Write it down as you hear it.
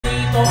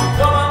despacito,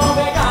 lo vamos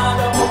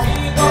pegando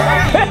poquito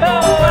a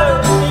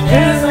poquito.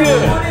 This is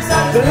good.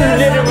 This is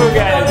beautiful,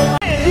 guys.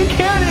 You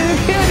killed it. You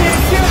killed it.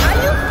 Are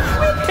you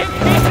freaking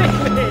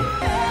kidding me?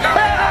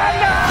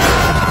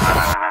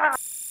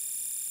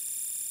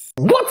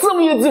 What's up,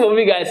 YouTube? Hope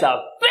you guys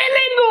are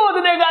feeling good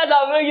today, guys.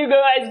 I'm bringing you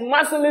guys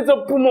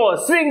Marcelito Pomoy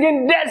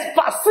singing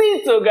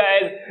Despacito,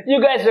 guys.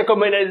 You guys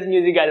recommended this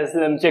music, guys. So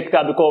let me check it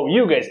out because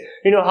you guys,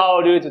 you know how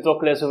I do it to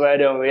talk less over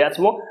there and react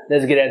more.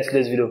 Let's get into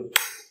this video.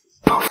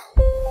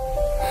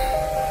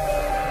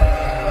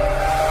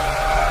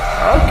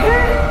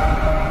 Okay.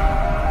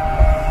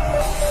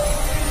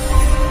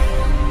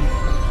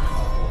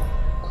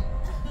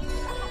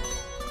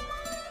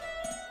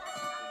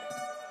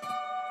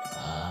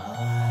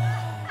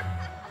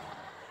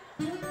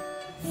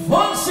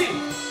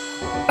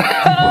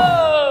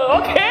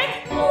 Oh, okay.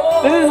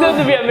 This is going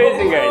to be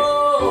amazing, guys.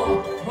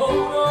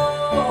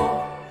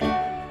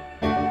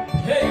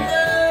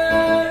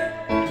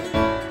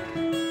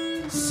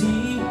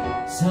 Sí,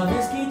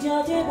 sabes que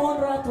ya llevo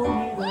un rato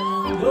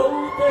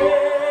mirándote.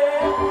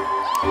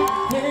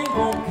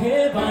 Tengo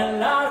que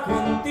bailar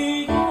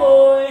contigo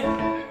hoy.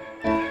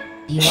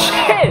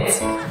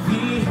 Shit!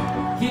 Vi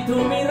que tu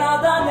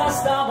mirada ya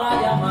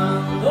estaba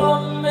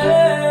llamándome.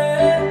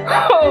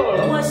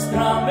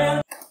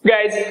 Muéstrame.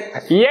 Guys,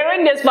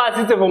 hearing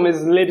Despacito from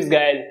his lips,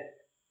 guys,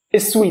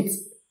 is sweet.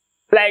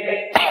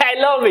 Like, I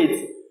love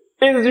it.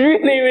 It's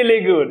really,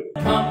 really good.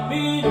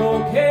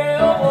 Camino que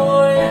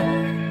voy.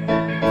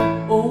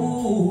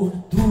 Oh,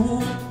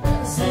 tú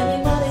se me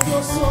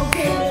maravilloso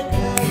que me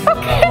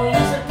trae. Voy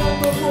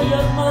acercando, voy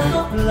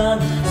armando plan.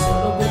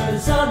 Solo con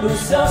pensarlo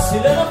se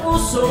aceleró.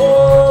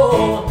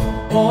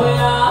 Oh,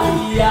 ya,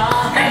 ya.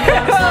 Ya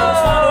me está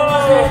gustando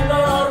más de lo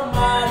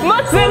normal.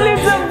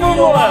 Marcelito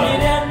Pomoy.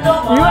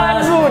 You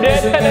are good, eh?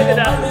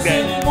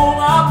 Sin ningún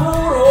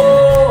apuro.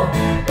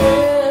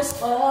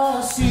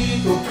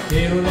 Despacito,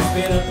 pero no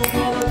espera tu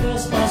pelo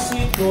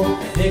despacito.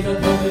 Deja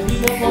que te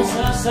diga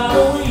cosas al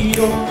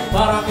oído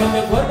para que te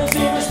acuerdes si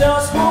no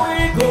estás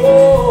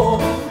conmigo.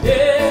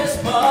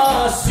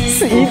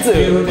 Despacito,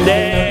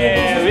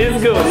 Damn, it's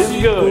good, it's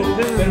good.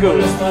 This is good.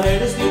 las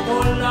paredes y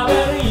con el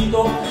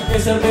laberinto.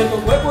 Es el de tu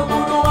cuerpo, tu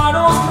no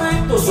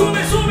manuscrito.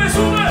 Sube, sube, sube,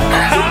 sube,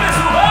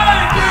 sube.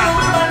 Ay, quiero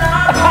ver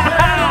bailar,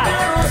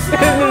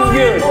 This is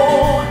good.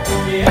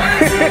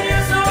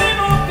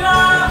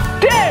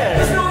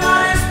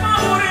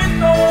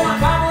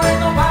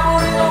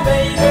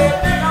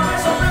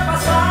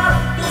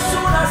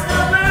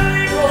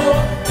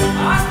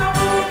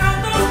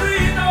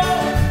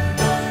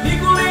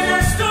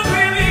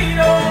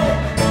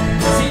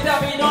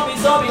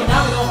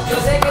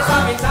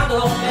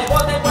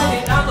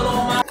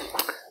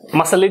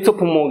 Marcelito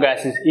Pomoy,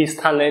 guys, he's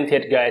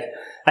talented, guys.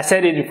 I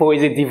said it before,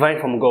 he's a divine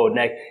from God.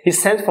 Like, he's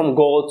sent from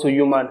God to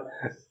human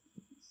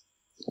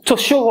to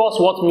show us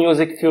what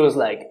music feels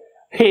like.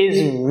 He's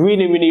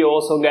really, really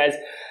awesome, guys.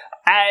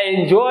 I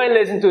enjoy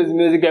listening to his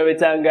music every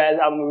time, guys.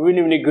 I'm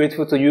really, really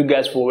grateful to you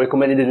guys for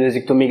recommending the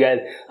music to me, guys.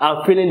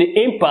 I'm feeling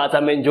the impact.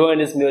 I'm enjoying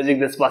this music,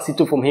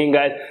 Despacito from him,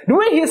 guys. The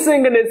way he's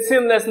singing it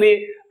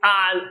seamlessly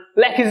and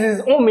like it's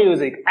his own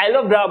music. I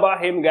love that about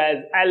him,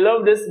 guys. I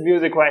love this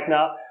music right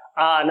now.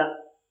 And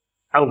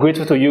I'm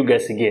grateful to you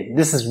guys again.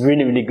 This is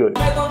really, really good.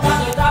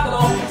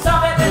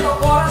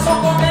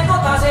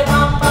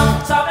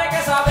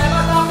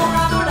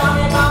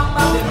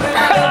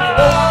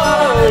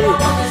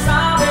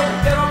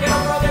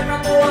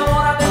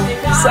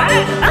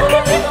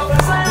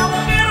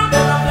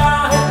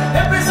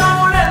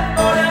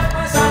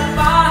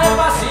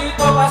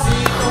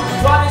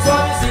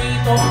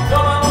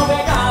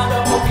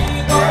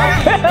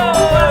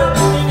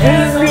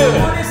 This is good.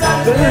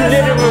 This is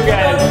beautiful,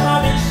 guys.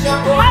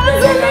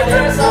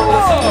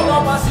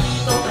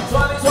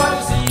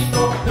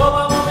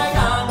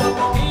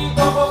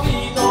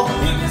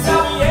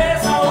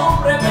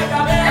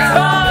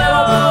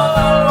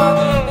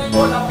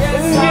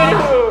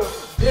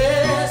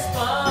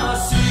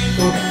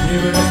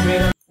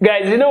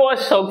 Guys, you know what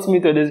shocked me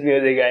to this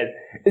music, guys?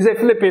 It's a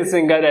Philippine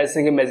singer that is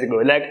singing Mexico.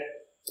 Like,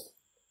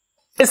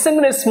 it's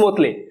singing it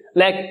smoothly.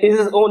 Like, it's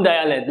his own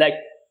dialect. Like,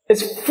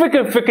 it's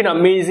freaking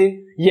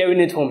amazing hearing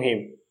it from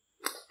him.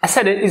 I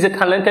said it, he's a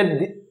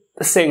talented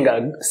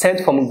singer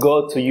sent from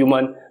God to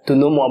human to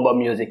know more about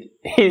music.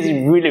 He's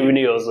really,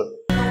 really awesome.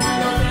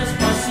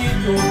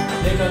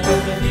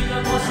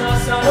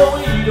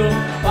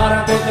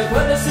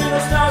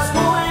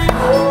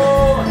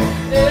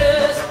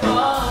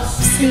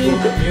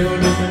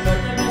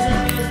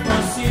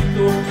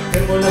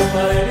 Tengo las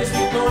paredes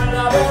y todo el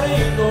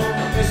laberinto.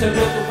 Es el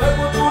de tu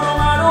cuerpo, tu no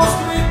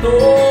manuscrito.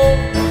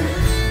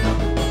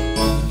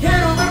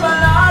 Quiero ver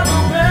bailar tu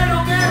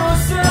pelo, quiero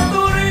ser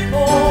tu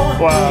ritmo.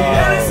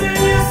 Quiero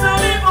enseñar a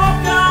mi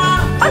boca.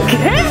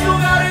 Mis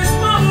lugares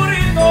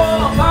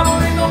favoritos,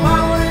 favorito,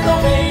 favorito,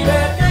 baby.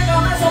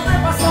 Déjame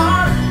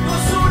sobrepasar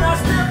tus horas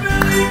de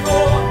peligro.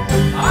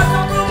 Hasta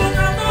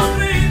provocando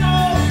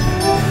gritos.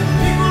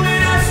 Y con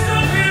esto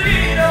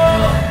querido.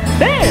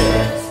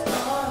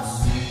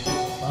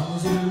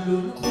 Vamos a ir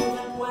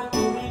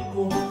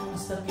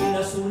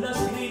azul,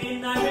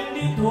 escrina y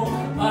bendito,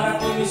 para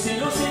que mis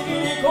hijos se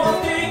queden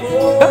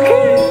contigo.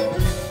 Okay.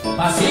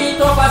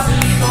 Pasito,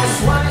 pasito,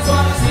 suave,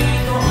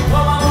 suavecito, lo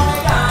vamos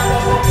pegando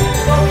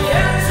poquito,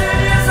 quieres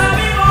enseñas a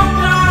mi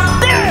boca.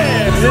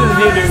 Damn, this is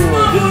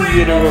beautiful. This is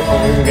beautiful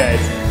for you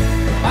guys.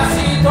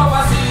 Pasito,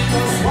 pasito,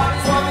 suave,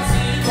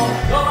 suavecito,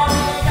 lo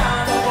vamos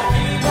pegando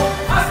poquito,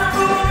 hasta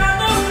provocar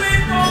los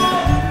gritos.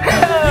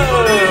 Digo,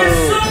 eres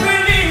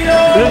súper lindo.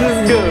 This is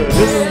good.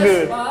 This is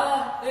good.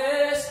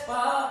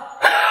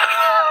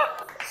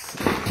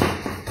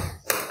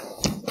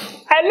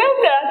 I love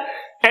that.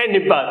 And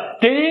the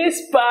part,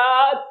 this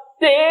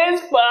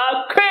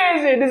part,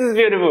 crazy. This is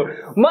beautiful.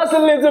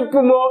 Marcelito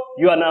Pomoy,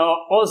 you are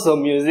now also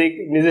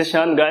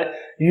musician, guys.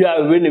 You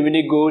are really,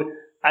 really good.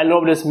 I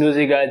love this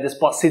music, guys.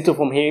 Despacito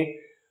from him.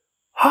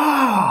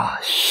 Ah,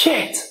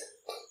 shit.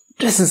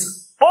 This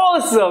is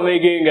awesome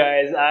again,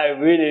 guys. I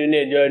really,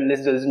 really enjoyed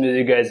listening to this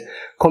music, guys.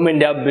 Comment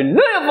down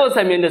below your first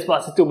time in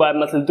Despacito by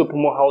Marcelito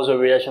Pomoy. How's your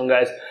reaction,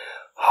 guys?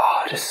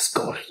 Oh, this is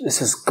good.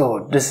 This is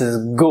good. This is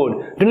good.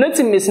 The next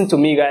thing missing to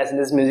me, guys, in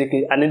this music,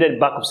 I needed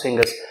backup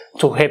singers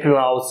to help him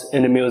out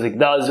in the music.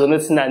 That was the only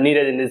thing I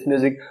needed in this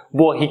music.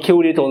 But he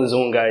killed it on his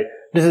own, guys.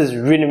 This is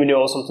really, really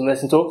awesome to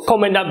listen to.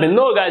 Comment down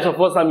below, guys, for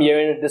first time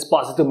hearing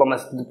Despacito by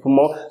Marcelito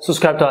Pomoy.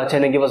 Subscribe to our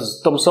channel, give us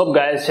a thumbs up,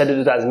 guys. Share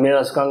it as many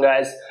as you can,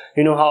 guys.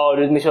 You know how it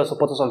is. Make sure to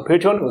support us on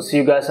Patreon. We'll see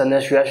you guys on the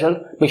next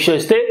reaction. Make sure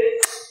you stay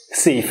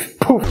safe.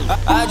 Poof.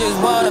 I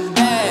just want a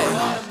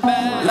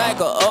bag,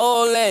 like an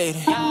old lady.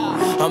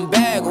 I'm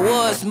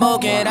backwoods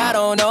smoking, I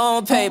don't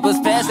own papers,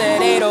 pass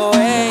that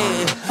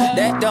 808.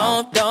 That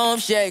don't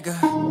shake her.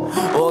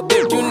 Oh,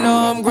 bitch, you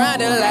know I'm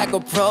grinding like a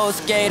pro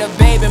skater.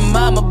 Baby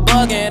mama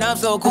bugging, I'm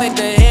so quick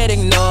to hit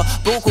ignore.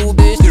 Buku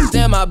bitch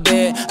in my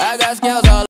bed, I got scales all